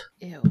fuzz.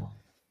 Ew.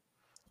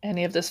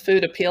 Any of this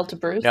food appeal to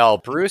Bruce? No,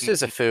 Bruce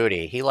is a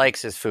foodie. He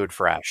likes his food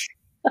fresh.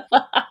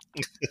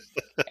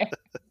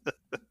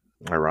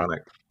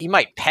 Ironic. He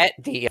might pet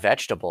the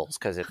vegetables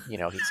because he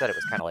said it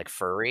was kind of like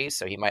furry,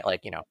 so he might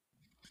like,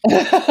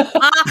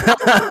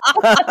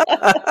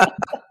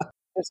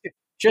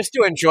 just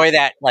to enjoy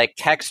that like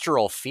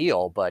textural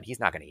feel, but he's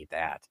not going to eat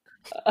that.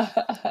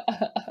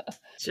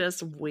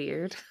 Just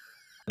weird.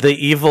 The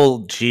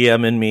evil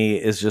GM in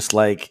me is just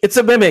like, it's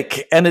a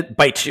mimic and it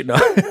bites you. No.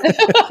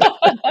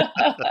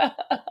 That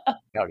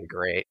would be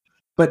great.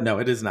 But no,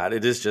 it is not.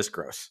 It is just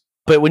gross.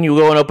 But when you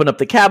go and open up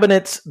the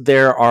cabinets,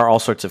 there are all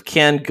sorts of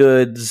canned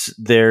goods.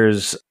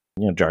 There's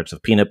jars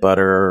of peanut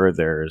butter.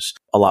 There's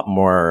a lot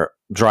more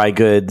dry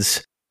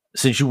goods.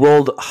 Since you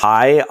rolled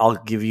high, I'll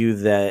give you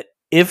that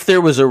if there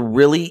was a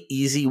really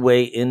easy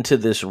way into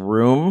this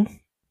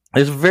room,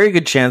 there's a very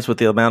good chance with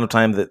the amount of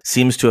time that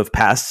seems to have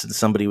passed since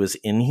somebody was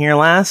in here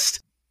last,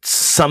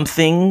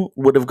 something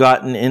would have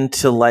gotten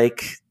into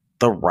like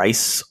the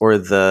rice or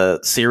the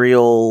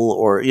cereal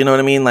or, you know what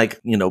I mean?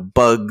 Like,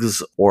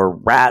 bugs or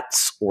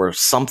rats or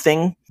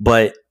something,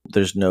 but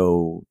there's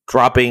no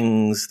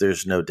droppings.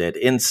 There's no dead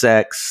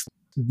insects.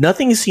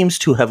 Nothing seems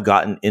to have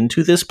gotten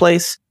into this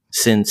place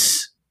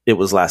since it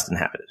was last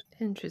inhabited.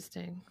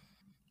 Interesting.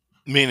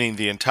 Meaning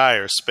the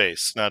entire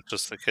space, not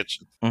just the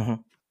kitchen. Mm-hmm.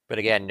 But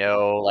again,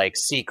 no like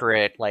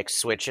secret like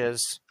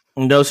switches.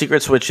 No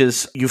secret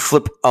switches. You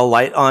flip a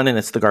light on and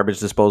it's the garbage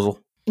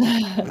disposal.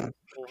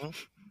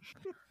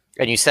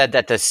 And you said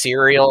that the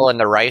cereal and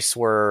the rice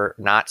were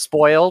not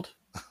spoiled?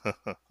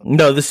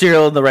 No, the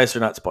cereal and the rice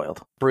are not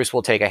spoiled. Bruce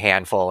will take a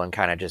handful and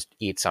kind of just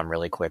eat some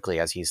really quickly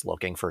as he's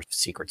looking for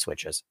secret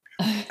switches.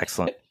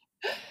 Excellent.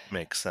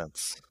 Makes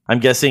sense. I'm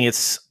guessing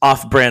it's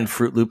off-brand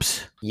Fruit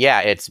Loops. Yeah,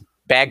 it's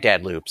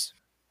Baghdad Loops.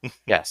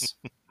 Yes.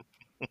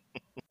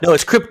 No,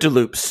 it's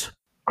Cryptoloops.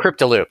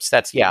 Cryptoloops.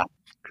 That's, yeah.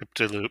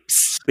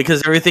 Cryptoloops.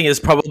 Because everything is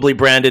probably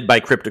branded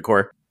by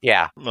Cryptocore.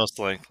 Yeah. Most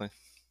likely.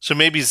 So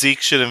maybe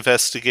Zeke should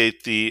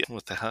investigate the,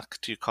 what the heck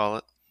do you call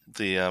it?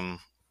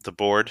 The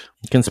board?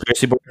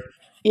 Conspiracy board?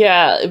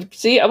 Yeah,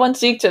 I want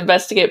Zeke to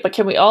investigate, but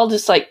can we all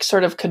just like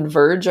sort of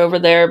converge over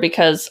there?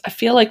 Because I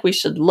feel like we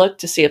should look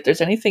to see if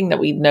there's anything that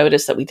we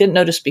noticed that we didn't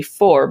notice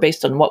before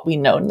based on what we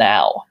know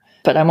now.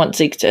 But I want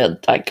Zeke to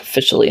like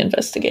officially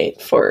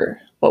investigate for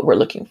what we're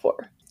looking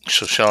for.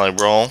 So shall I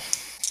roll?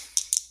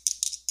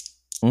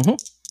 Mm-hmm.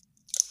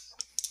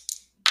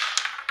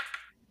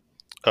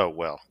 Oh,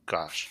 well,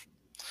 gosh.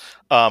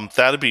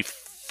 That'd be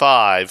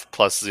 5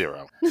 plus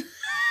 0.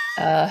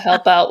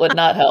 Help out would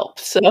not help.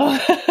 So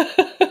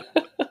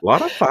A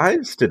lot of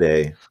 5s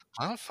today.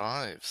 A lot of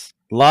 5s.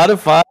 A lot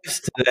of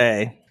 5s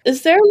today.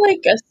 Is there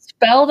like a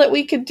spell that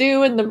we could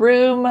do in the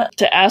room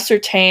to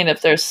ascertain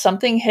if there's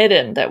something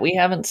hidden that we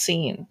haven't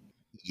seen?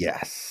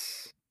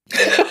 Yes.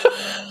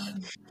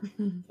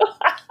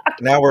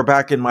 Now we're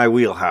back in my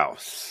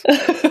wheelhouse.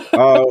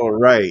 All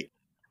right.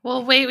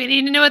 Well, wait, we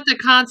need to know what the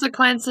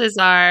consequences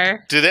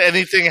are. Did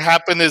anything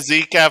happen to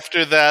Zeke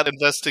after that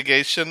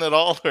investigation at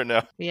all, or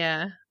no?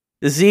 Yeah.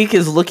 Zeke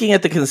is looking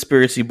at the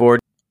conspiracy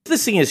board.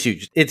 This thing is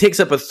huge. It takes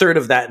up a third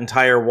of that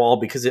entire wall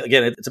because,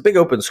 again, it's a big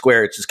open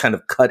square. It's just kind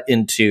of cut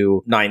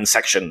into 9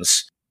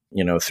 sections,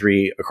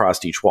 3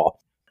 across each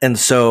wall. And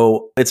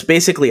so it's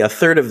basically a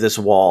third of this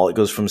wall. It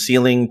goes from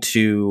ceiling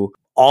to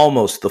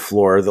almost the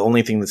floor. The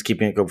only thing that's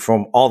keeping it go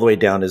from all the way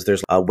down is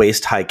there's a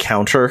waist-high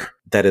counter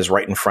that is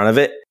right in front of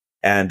it.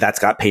 And that's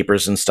got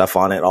papers and stuff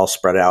on it all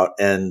spread out.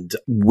 And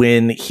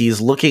when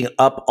he's looking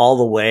up all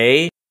the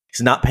way,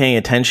 he's not paying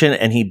attention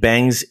and he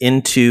bangs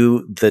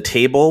into the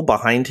table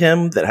behind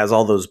him that has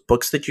all those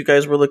books that you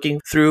guys were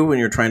looking through when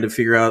you're trying to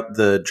figure out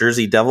the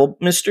Jersey Devil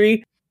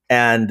mystery.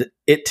 And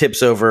it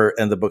tips over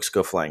and the books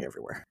go flying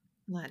everywhere.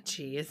 Oh,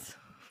 jeez.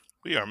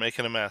 We are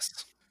making a mess.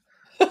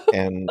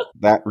 And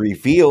that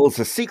reveals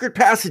a secret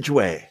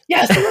passageway.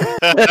 Yes!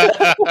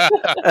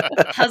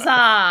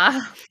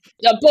 Huzzah!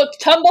 The book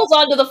tumbles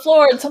onto the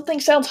floor and something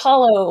sounds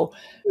hollow.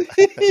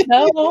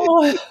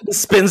 No.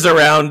 Spins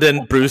around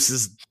and Bruce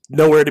is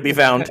nowhere to be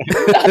found.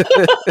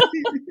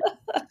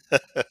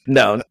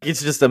 No,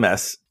 it's just a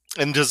mess.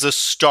 And does this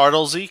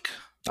startle Zeke?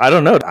 I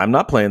don't know. I'm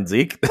not playing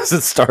Zeke. Does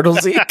it startle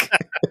Zeke?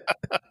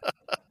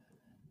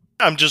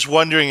 I'm just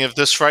wondering if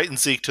this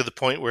frightens Zeke to the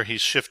point where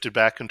he's shifted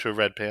back into a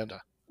red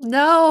panda.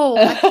 No.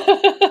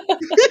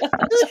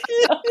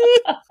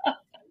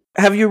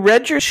 Have you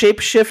read your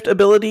shapeshift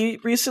ability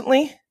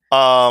recently?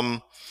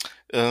 Let's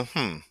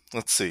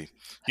see.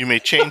 You may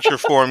change your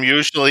form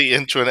usually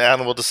into an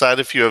animal. Decide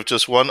if you have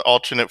just one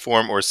alternate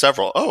form or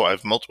several. Oh, I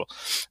have multiple.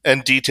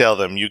 And detail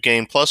them. You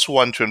gain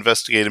 +1 to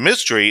investigate a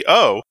mystery.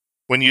 Oh,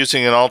 when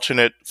using an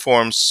alternate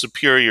form's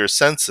superior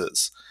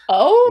senses.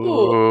 Oh.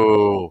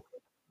 Ooh.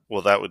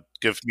 Well, that would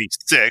give me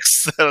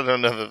 6. I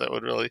don't know that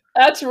would really...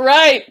 That's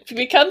right.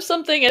 Become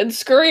something and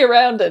scurry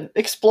around and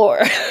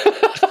explore.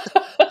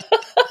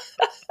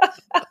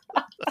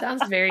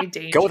 Sounds very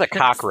dangerous. Go with a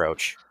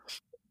cockroach.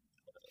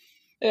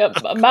 Yeah,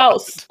 a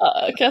mouse.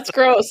 That's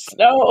gross.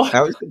 No.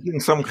 I was thinking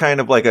some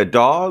kind of like a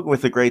dog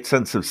with a great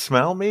sense of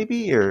smell,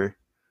 maybe, or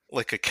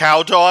like a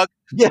cow dog.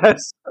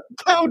 Yes,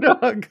 cow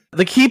dog.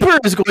 The keeper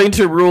is going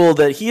to rule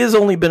that he has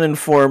only been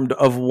informed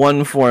of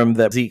one form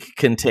that Zeke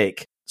can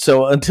take.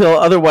 So until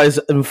otherwise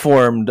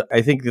informed,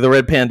 I think the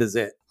red panda's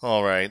it.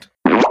 All right.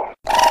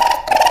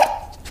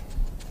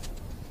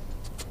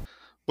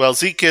 Well,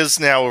 Zeke is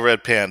now a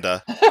red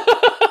panda.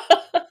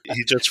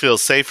 He just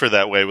feels safer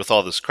that way with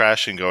all this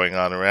crashing going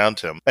on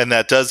around him. And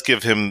that does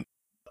give him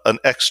an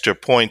extra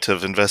point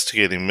of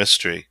investigating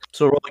mystery.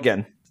 So roll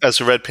again. As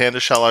a red panda,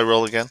 shall I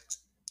roll again?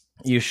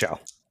 You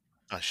shall.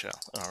 I shall.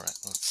 All right,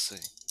 let's see.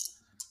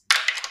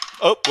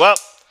 Oh,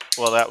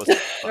 well, that was...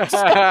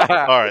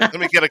 All right, let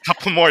me get a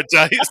couple more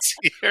dice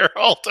here.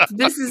 Hold on.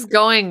 This is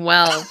going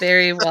well,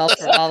 very well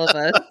for all of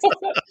us.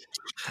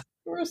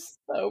 We're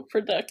so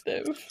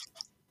productive.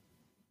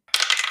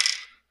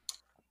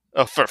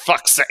 Oh, for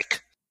fuck's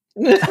sake.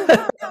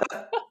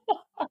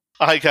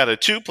 I got a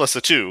 2 plus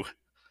a 2.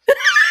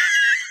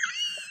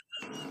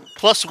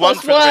 +1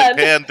 for the red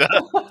panda.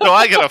 So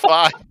I got a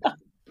 5.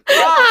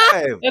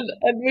 5.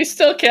 And we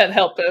still can't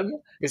help him.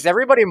 Is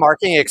everybody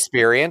marking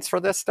experience for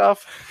this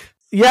stuff?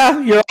 Yeah,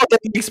 you're all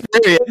getting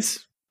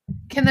experience.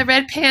 Can the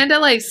red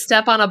panda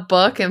step on a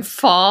book and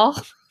fall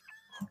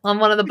on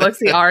one of the books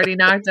he already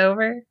knocked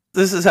over?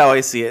 This is how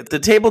I see it. The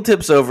table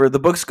tips over, the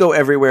books go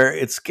everywhere.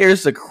 It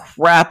scares the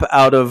crap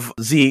out of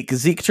Zeke.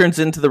 Zeke turns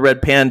into the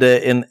red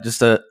panda in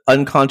just an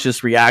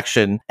unconscious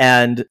reaction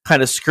and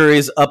kind of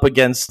scurries up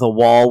against the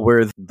wall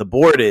where the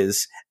board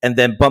is and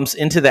then bumps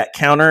into that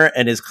counter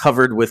and is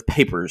covered with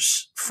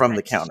papers from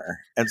the counter.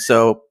 And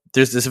so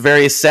there's this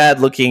very sad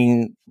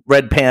looking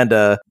red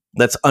panda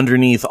that's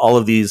underneath all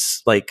of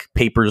these like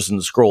papers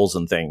and scrolls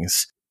and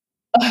things.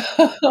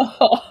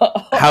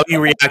 How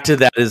you react to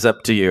that is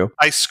up to you.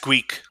 I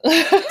squeak.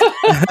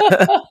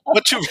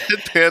 What do red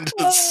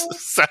pandas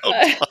sound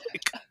like?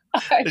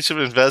 I should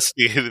have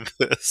investigated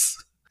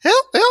this.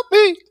 Help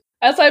me.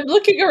 As I'm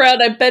looking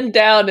around, I bend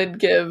down and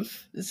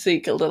give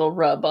Zeke a little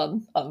rub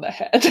on the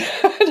head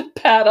and a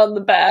pat on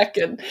the back,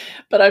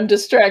 but I'm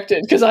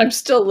distracted because I'm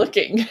still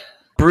looking.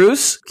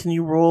 Bruce, can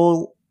you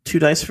roll 2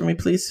 dice for me,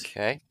 please?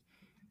 Okay.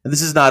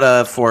 This is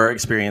not for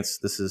experience.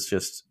 This is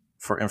just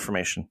for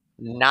information.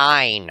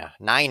 9.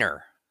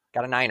 Niner.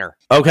 Got a 9er.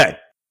 Okay.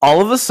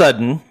 All of a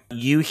sudden,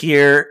 you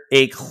hear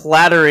a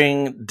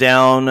clattering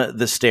down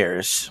the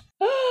stairs.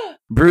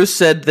 Bruce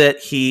said that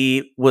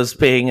he was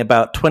paying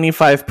about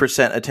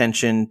 25%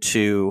 attention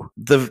to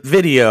the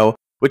video,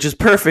 which is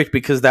perfect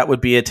because that would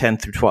be a 10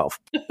 through 12.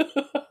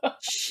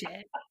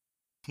 Shit.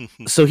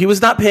 So he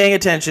was not paying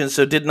attention,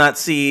 so did not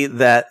see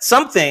that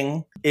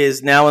something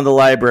is now in the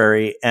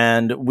library.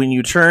 And when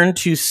you turn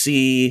to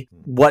see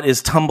what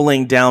is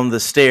tumbling down the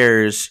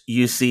stairs,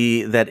 you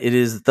see that it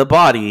is the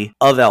body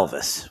of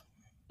Elvis.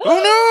 Oh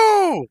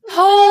no!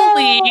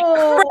 Holy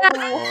crap!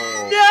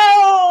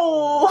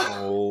 No!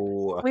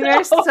 Oh. We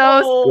are so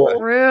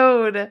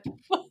screwed.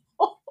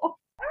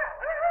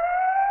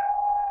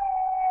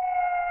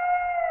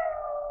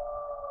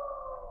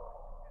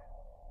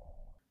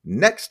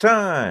 Next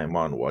time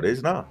on What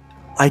Is Not.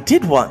 I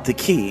did want the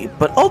key,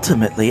 but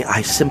ultimately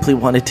I simply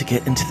wanted to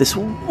get into this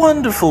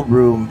wonderful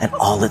room and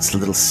all its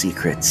little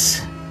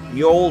secrets.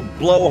 You old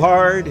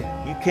blowhard,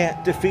 you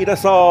can't defeat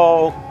us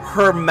all.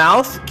 Her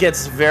mouth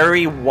gets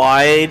very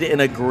wide in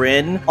a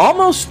grin,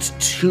 almost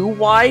too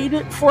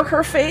wide for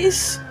her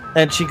face.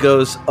 And she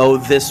goes, "Oh,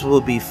 this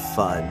will be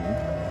fun."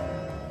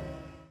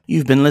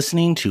 You've been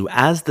listening to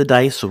As the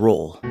Dice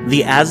Roll.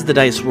 The As the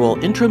Dice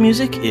Roll intro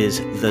music is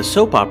The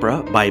Soap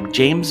Opera by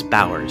James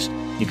Bowers.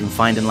 You can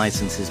find and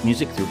license his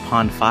music through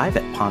Pond5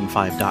 at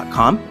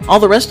pond5.com. All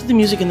the rest of the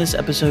music in this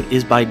episode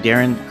is by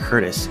Darren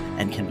Curtis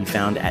and can be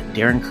found at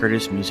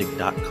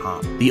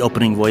darrencurtismusic.com. The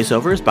opening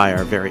voiceover is by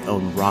our very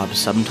own Rob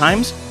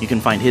Sometimes. You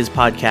can find his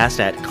podcast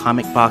at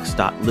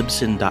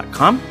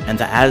comicbox.libsyn.com. And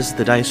the As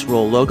the Dice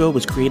Roll logo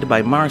was created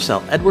by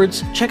Marcel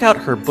Edwards. Check out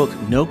her book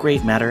No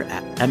Great Matter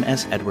at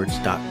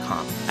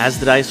msedwards.com. As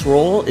the Dice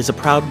Roll is a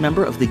proud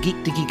member of the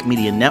Geek to Geek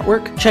Media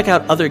Network. Check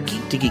out other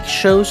Geek to Geek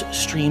shows,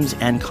 streams,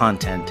 and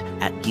content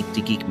at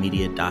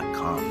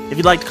geektogeekmedia.com. If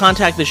you'd like to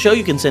contact the show,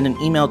 you can send an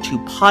email to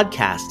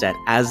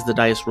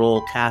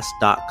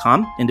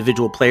podcast@asthedicerollcast.com.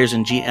 Individual players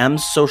and GMs'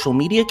 social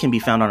media can be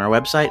found on our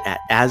website at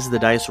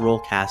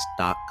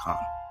asthedicerollcast.com.